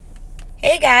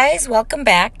Hey guys, welcome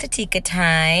back to Tika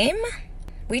Time.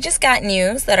 We just got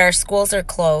news that our schools are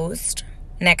closed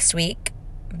next week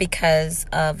because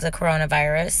of the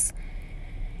coronavirus.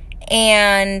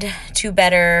 And to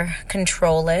better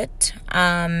control it,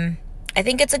 I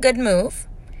think it's a good move.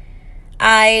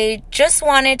 I just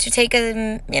wanted to take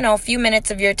a few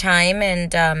minutes of your time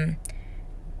and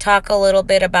talk a little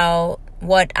bit about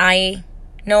what I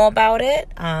know about it.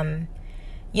 I'm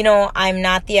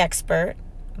not the expert,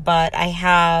 but I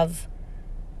have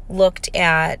looked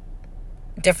at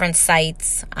different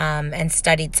sites and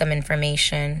studied some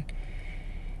information.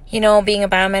 Being a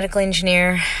biomedical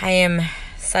engineer, I am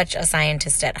such a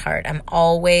scientist at heart. I'm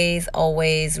always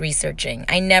researching.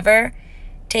 I never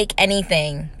take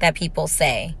anything that people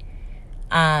say.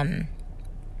 I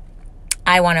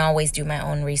want to always do my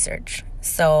own research.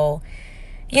 So,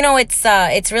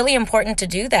 it's really important to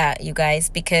do that, you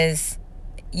guys, because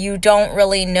you don't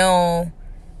really know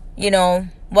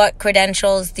what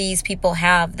credentials these people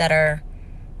have that are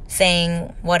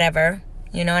saying whatever,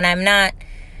 and I'm not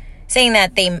saying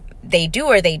that they do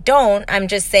or they don't. I'm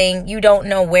just saying you don't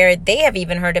know where they have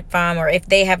even heard it from or if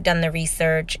they have done the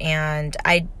research. And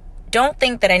I don't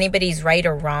think that anybody's right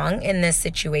or wrong in this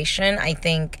situation. I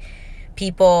think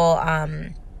people,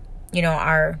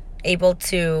 are able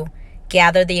to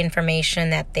gather the information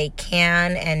that they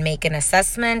can and make an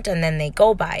assessment, and then they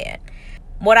go by it.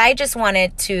 What I just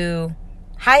wanted to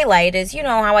highlight is,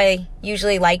 how I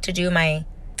usually like to do my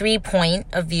 3-point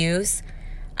of views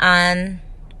on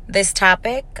this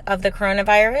topic of the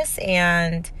coronavirus,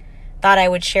 and thought I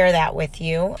would share that with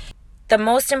you. The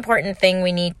most important thing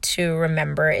we need to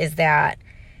remember is that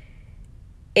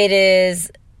it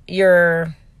is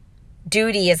your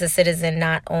duty as a citizen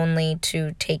not only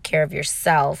to take care of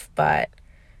yourself, but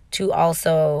to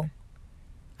also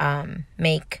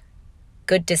make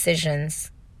good decisions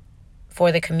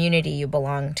for the community you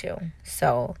belong to.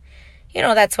 So,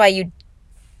 that's why you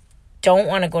don't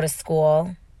want to go to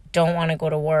school, don't want to go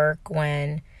to work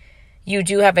when you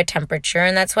do have a temperature.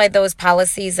 And that's why those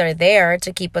policies are there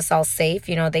to keep us all safe.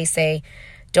 They say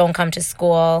don't come to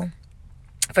school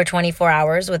for 24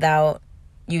 hours without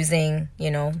using,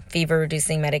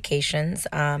 fever-reducing medications.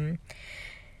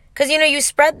 Because, you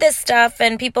spread this stuff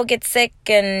and people get sick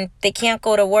and they can't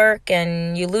go to work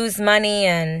and you lose money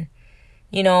and,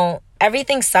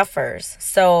 everything suffers.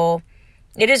 So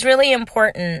it is really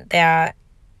important that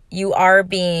you are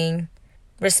being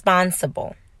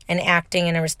responsible and acting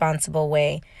in a responsible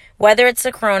way. Whether it's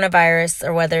the coronavirus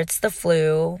or whether it's the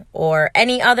flu or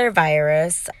any other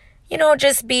virus,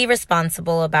 just be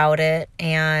responsible about it.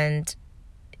 And,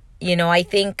 I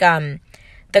think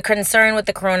the concern with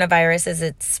the coronavirus is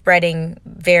it's spreading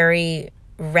very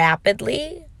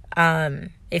rapidly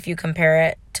if you compare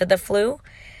it to the flu.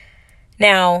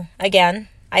 Now, again,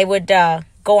 I would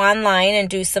go online and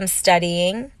do some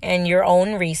studying and your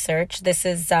own research. This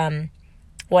is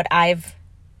what I've,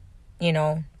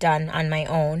 done on my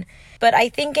own. But I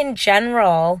think in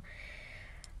general,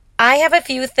 I have a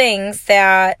few things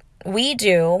that we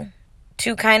do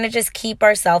to kind of just keep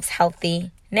ourselves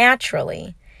healthy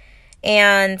naturally.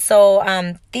 And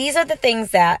so these are the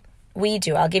things that we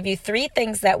do. I'll give you 3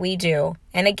 things that we do.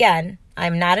 And again,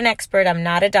 I'm not an expert. I'm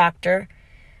not a doctor.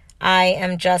 I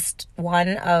am just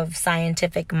one of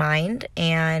scientific mind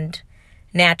and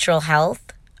natural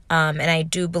health. And I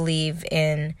do believe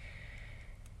in,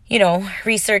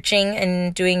 researching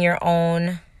and doing your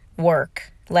own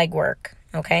work, legwork.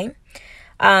 Okay.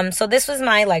 So this was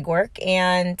my legwork,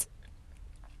 and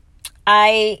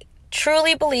I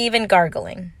truly believe in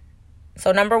gargling.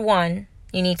 So number 1,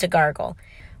 you need to gargle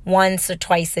once or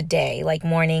twice a day, like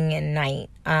morning and night.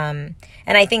 And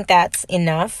I think that's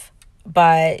enough.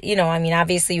 But,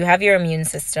 obviously you have your immune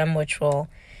system, which will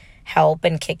help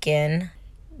and kick in.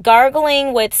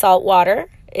 Gargling with salt water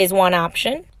is one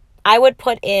option. I would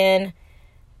put in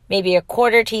maybe a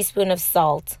 1/4 teaspoon of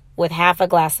salt with half a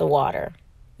glass of water.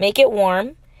 Make it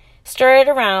warm, stir it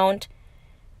around,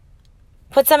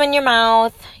 put some in your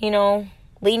mouth,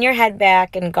 lean your head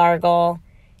back and gargle,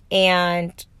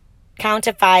 and count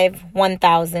to 5,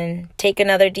 1,000. Take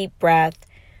another deep breath.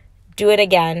 Do it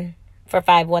again for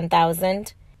 5,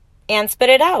 1,000, and spit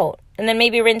it out. And then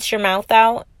maybe rinse your mouth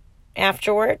out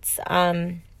afterwards.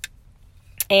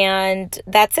 And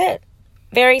that's it.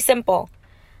 Very simple.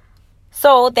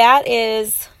 So that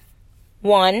is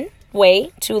one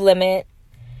way to limit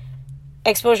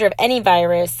exposure of any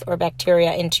virus or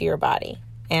bacteria into your body.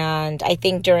 And I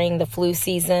think during the flu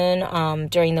season,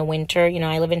 during the winter,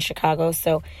 I live in Chicago,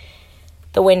 so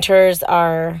the winters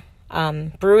are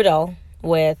brutal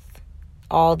with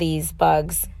all these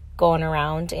bugs going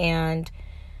around. And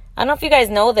I don't know if you guys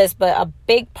know this, but a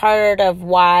big part of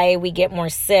why we get more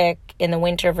sick in the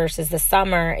winter versus the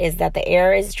summer is that the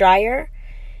air is drier,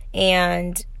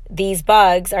 and these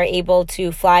bugs are able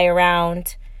to fly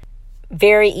around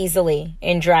very easily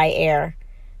in dry air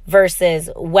versus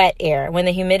wet air. When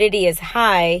the humidity is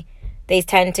high, they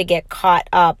tend to get caught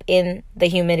up in the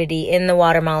humidity, in the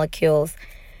water molecules,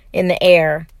 in the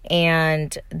air,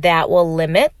 and that will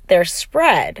limit their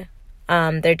spread.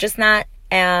 They're just not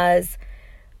as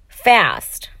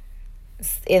fast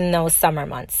in those summer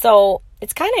months. So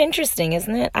it's kind of interesting,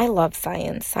 isn't it? I love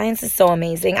science. Science is so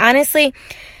amazing. Honestly,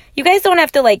 you guys don't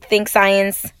have to think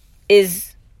science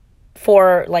is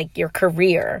for your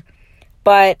career,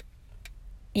 but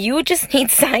you just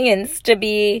need science to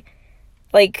be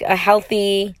a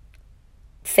healthy,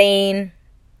 sane,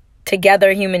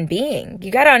 together human being. You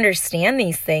got to understand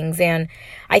these things. And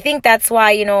I think that's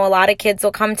why, a lot of kids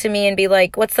will come to me and be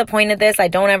like, what's the point of this? I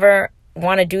don't ever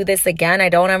want to do this again. I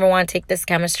don't ever want to take this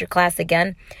chemistry class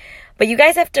again. But you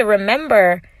guys have to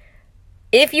remember,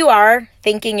 if you are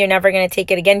thinking you're never going to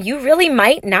take it again, you really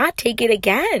might not take it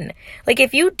again.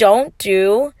 If you don't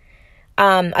do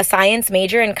a science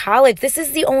major in college, this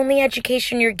is the only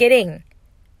education you're getting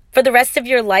for the rest of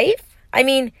your life. I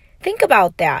mean, think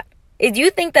about that. If you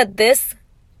think that this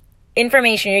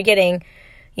information you're getting,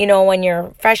 when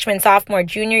you're freshman, sophomore,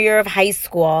 junior year of high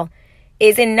school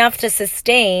is enough to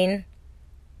sustain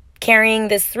carrying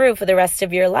this through for the rest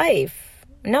of your life.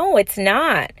 No, it's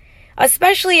not.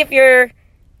 Especially if you're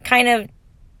kind of,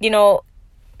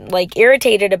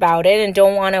 irritated about it and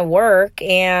don't want to work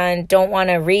and don't want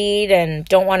to read and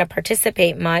don't want to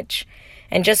participate much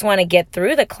and just want to get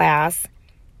through the class.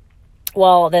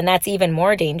 Well, then that's even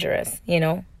more dangerous,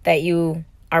 that you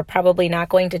are probably not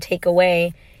going to take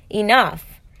away enough.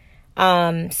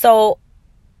 So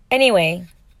anyway,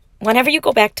 whenever you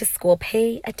go back to school,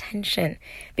 pay attention,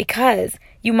 because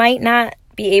you might not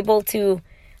be able to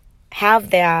have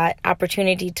that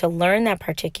opportunity to learn that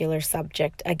particular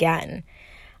subject again.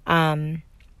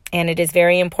 And it is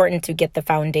very important to get the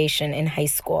foundation in high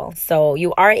school. So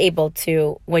you are able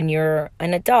to, when you're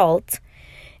an adult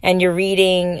and you're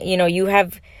reading, you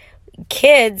have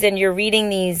kids and you're reading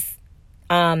these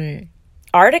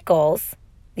articles,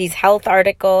 these health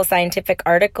articles, scientific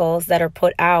articles that are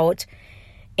put out,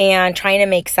 and trying to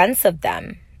make sense of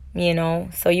them,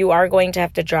 So you are going to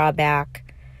have to draw back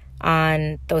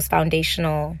on those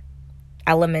foundational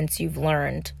elements you've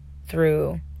learned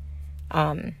through,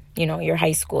 your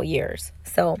high school years.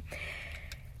 So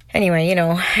anyway,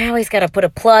 I always got to put a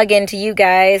plug into you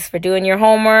guys for doing your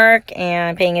homework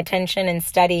and paying attention and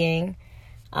studying.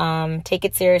 Take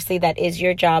it seriously. That is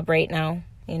your job right now.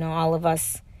 All of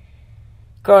us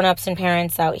grown-ups and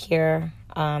parents out here,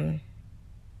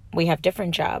 we have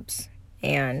different jobs.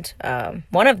 And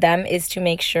one of them is to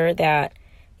make sure that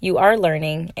you are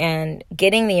learning and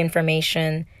getting the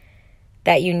information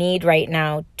that you need right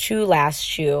now to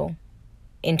last you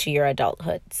into your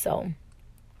adulthood. So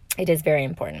it is very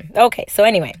important. Okay, so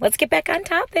anyway, let's get back on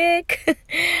topic.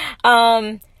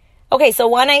 Okay, so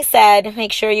one, I said,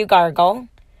 make sure you gargle.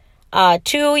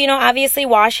 Two, obviously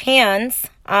wash hands.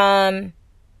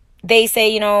 They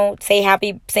say,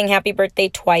 sing happy birthday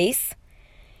twice,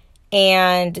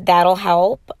 and that'll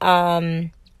help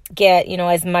get,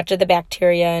 as much of the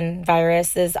bacteria and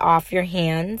viruses off your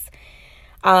hands.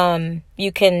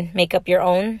 You can make up your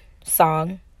own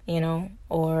song,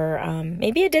 or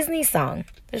maybe a Disney song.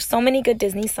 There's so many good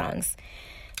Disney songs.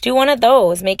 Do one of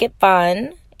those, make it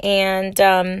fun,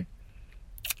 and,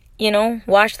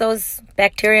 wash those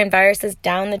bacteria and viruses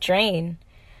down the drain.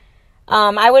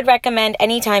 I would recommend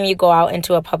anytime you go out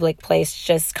into a public place,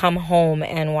 just come home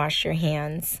and wash your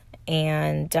hands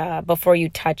and before you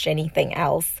touch anything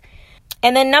else.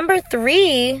 And then number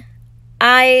 3,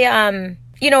 I,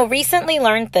 recently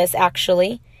learned this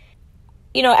actually.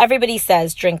 Everybody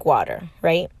says drink water,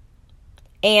 right?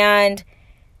 And,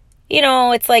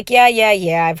 it's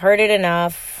yeah, I've heard it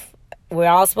enough. We're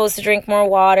all supposed to drink more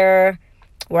water.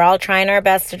 We're all trying our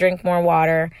best to drink more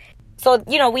water. So,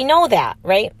 we know that,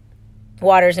 right?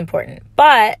 Water is important.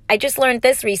 But I just learned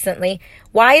this recently.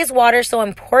 Why is water so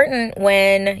important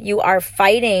when you are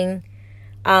fighting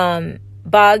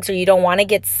bugs or you don't want to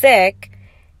get sick?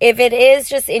 If it is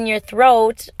just in your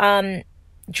throat,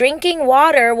 drinking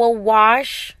water will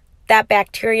wash that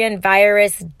bacteria and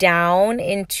virus down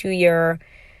into your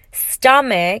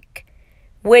stomach,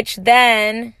 which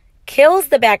then kills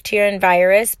the bacteria and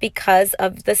virus because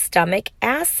of the stomach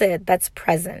acid that's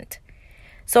present.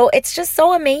 So it's just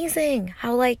so amazing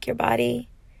how your body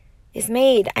is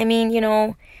made. I mean,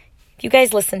 if you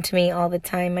guys listen to me all the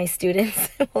time, my students,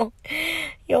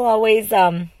 you'll always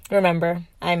remember,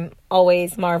 I'm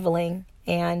always marveling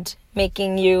and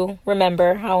making you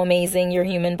remember how amazing your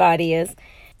human body is.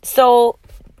 So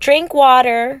drink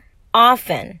water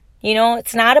often.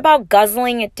 It's not about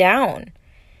guzzling it down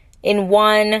in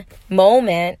one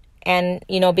moment and,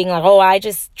 being like, oh, I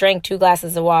just drank 2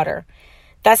 glasses of water.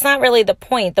 That's not really the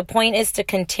point. The point is to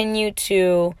continue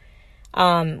to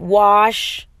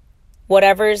wash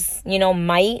whatever's,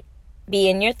 might be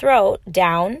in your throat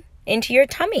down into your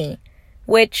tummy,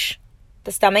 which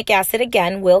the stomach acid,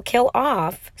 again, will kill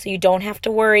off. So you don't have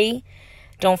to worry.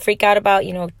 Don't freak out about,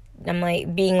 I'm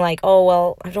like being like, oh,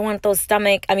 well, I don't want those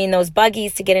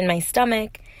buggies to get in my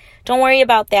stomach. Don't worry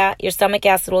about that. Your stomach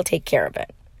acid will take care of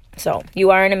it. So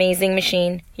you are an amazing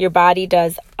machine. Your body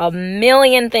does a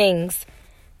million things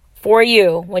for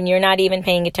you when you're not even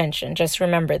paying attention. Just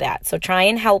remember that. So try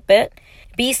and help it.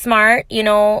 Be smart.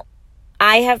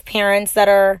 I have parents that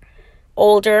are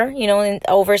older,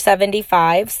 over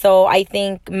 75. So I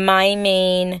think my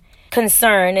main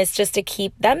concern is just to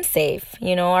keep them safe.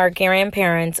 Our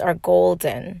grandparents are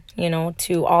golden,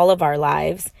 to all of our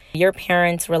lives. Your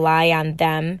parents rely on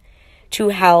them to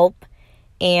help,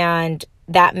 and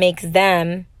that makes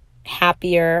them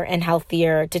happier and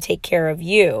healthier to take care of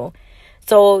you.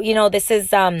 So, this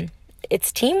is,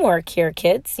 it's teamwork here,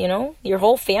 kids, your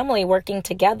whole family working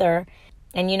together.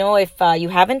 And, if you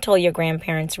haven't told your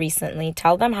grandparents recently,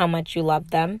 tell them how much you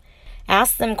love them.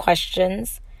 Ask them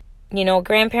questions.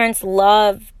 Grandparents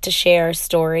love to share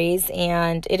stories,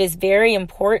 and it is very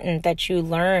important that you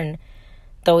learn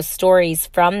those stories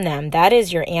from them. That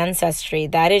is your ancestry.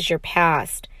 That is your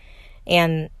past.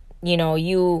 And,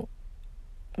 you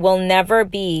will never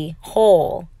be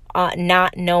whole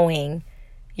not knowing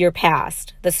your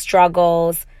past, the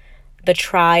struggles, the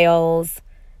trials,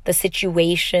 the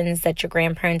situations that your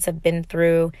grandparents have been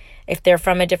through. If they're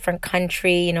from a different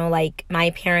country, like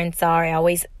my parents are, I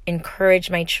always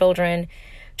encourage my children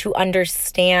to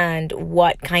understand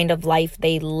what kind of life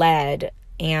they led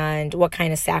and what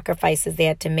kind of sacrifices they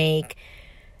had to make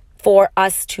for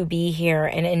us to be here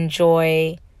and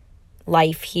enjoy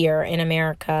life here in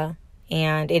America.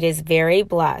 And it is very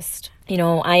blessed.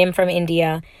 I am from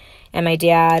India, and my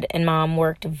dad and mom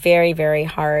worked very, very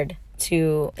hard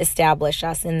to establish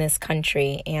us in this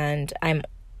country. And I'm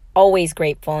always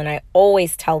grateful, and I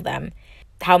always tell them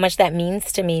how much that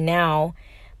means to me now,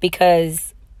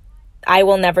 because I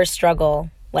will never struggle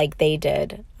like they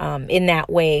did in that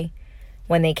way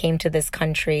when they came to this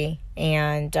country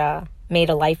and made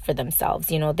a life for themselves.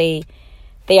 They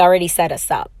already set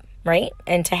us up, right?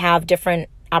 And to have different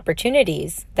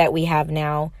opportunities that we have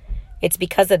now, it's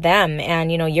because of them.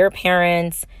 And, your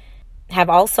parents have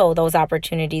also those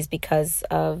opportunities because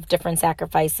of different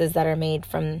sacrifices that are made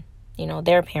from,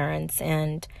 their parents.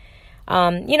 And,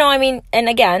 and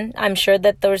again, I'm sure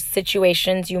that those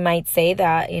situations you might say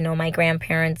that, my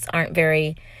grandparents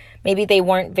maybe they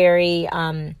weren't very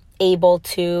able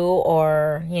to,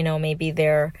 or, maybe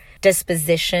their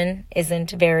disposition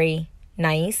isn't very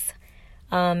nice.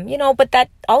 But that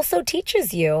also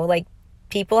teaches you, like,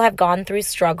 people have gone through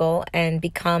struggle and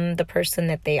become the person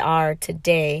that they are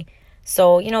today.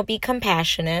 So, be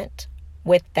compassionate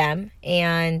with them.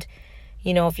 And,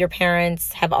 if your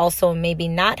parents have also maybe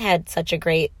not had such a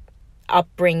great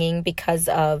upbringing because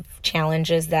of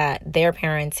challenges that their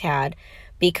parents had,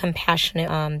 be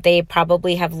compassionate. They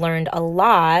probably have learned a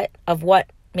lot of what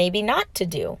maybe not to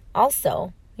do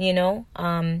also,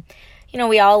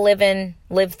 we all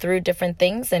live through different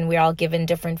things, and we're all given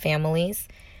different families.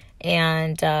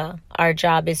 And our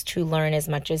job is to learn as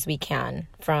much as we can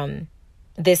from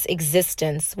this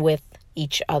existence with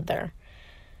each other.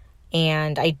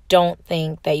 And I don't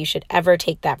think that you should ever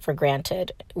take that for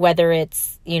granted, whether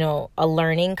it's, a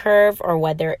learning curve or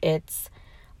whether it's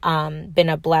been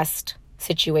a blessed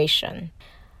situation.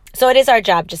 So it is our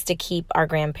job just to keep our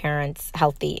grandparents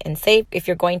healthy and safe. If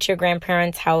you're going to your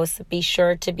grandparents' house, be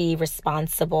sure to be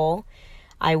responsible.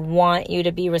 I want you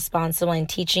to be responsible and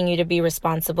teaching you to be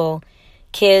responsible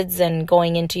kids and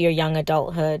going into your young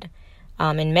adulthood.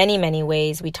 In many, many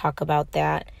ways, we talk about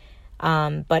that.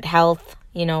 But health,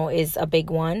 is a big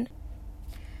one.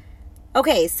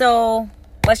 Okay, so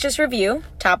let's just review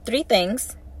top 3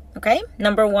 things. Okay,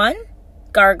 number 1,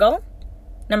 gargle.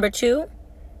 Number 2,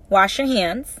 wash your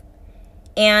hands.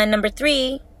 And number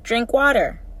 3, drink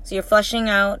water. So you're flushing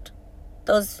out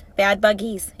those bad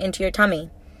buggies into your tummy.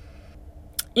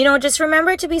 Just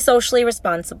remember to be socially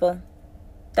responsible.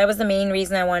 That was the main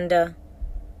reason I wanted to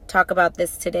talk about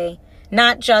this today.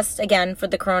 Not just, again, for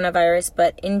the coronavirus,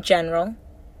 but in general.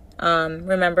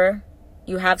 Remember,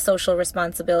 you have social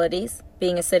responsibilities,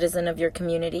 being a citizen of your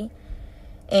community.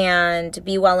 and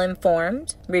be well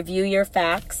informed. Review your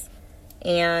facts.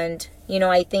 And,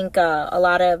 I think a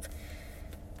lot of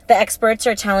the experts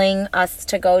are telling us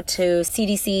to go to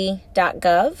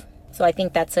cdc.gov. So I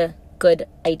think that's a good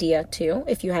idea too,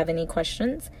 if you have any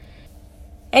questions.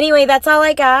 Anyway, that's all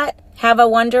I got. Have a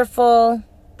wonderful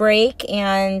break,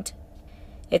 and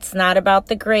it's not about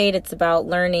the grade, it's about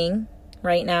learning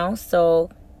right now. So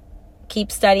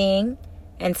keep studying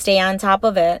and stay on top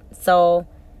of it. So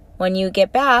when you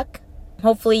get back,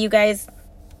 hopefully you guys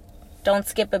don't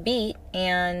skip a beat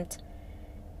and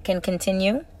can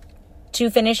continue to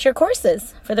finish your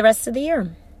courses for the rest of the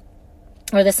year,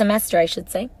 or the semester, I should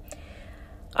say.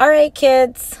 All right,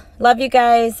 kids. Love you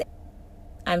guys.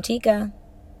 I'm Tika,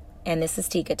 and this is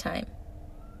Tika Time,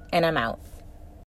 and I'm out.